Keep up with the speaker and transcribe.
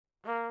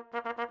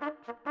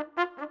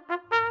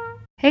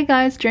Hey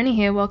guys, Jenny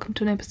here. Welcome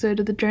to an episode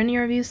of the Journey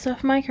Review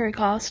Stuff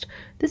Microcast.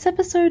 This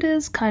episode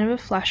is kind of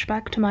a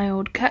flashback to my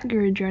old Cat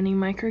Guru Journey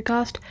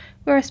microcast,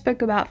 where I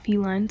spoke about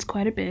felines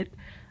quite a bit.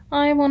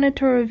 I wanted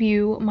to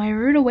review my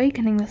rude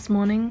awakening this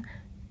morning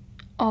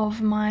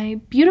of my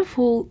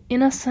beautiful,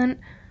 innocent,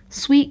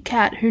 sweet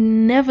cat who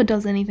never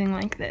does anything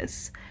like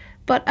this,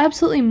 but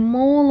absolutely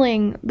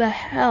mauling the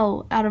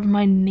hell out of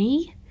my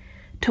knee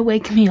to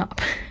wake me up.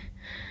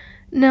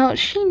 Now,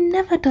 she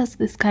never does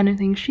this kind of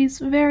thing. She's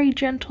very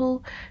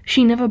gentle.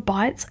 She never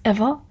bites,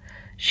 ever.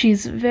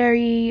 She's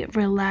very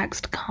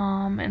relaxed,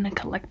 calm, and a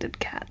collected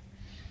cat.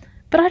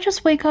 But I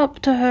just wake up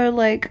to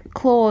her,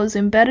 claws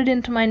embedded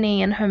into my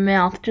knee and her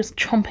mouth just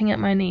chomping at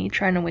my knee,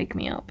 trying to wake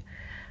me up.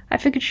 I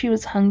figured she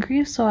was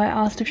hungry, so I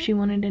asked if she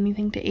wanted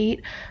anything to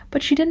eat,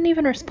 but she didn't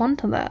even respond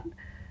to that.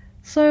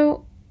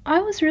 So I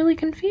was really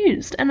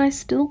confused, and I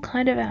still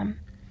kind of am.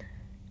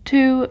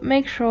 To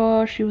make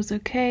sure she was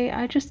okay,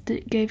 I just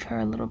gave her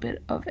a little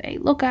bit of a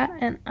look at,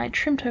 and I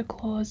trimmed her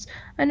claws.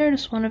 I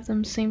noticed one of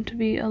them seemed to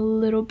be a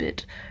little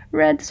bit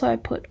red, so I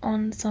put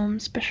on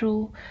some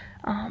special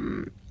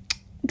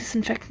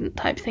disinfectant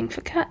type thing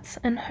for cats,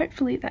 and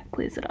hopefully that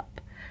clears it up.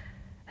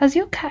 Has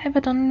your cat ever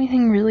done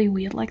anything really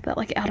weird like that,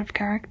 like out of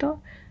character?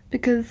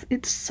 Because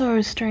it's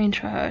so strange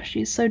for her.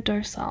 She's so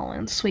docile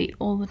and sweet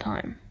all the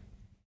time.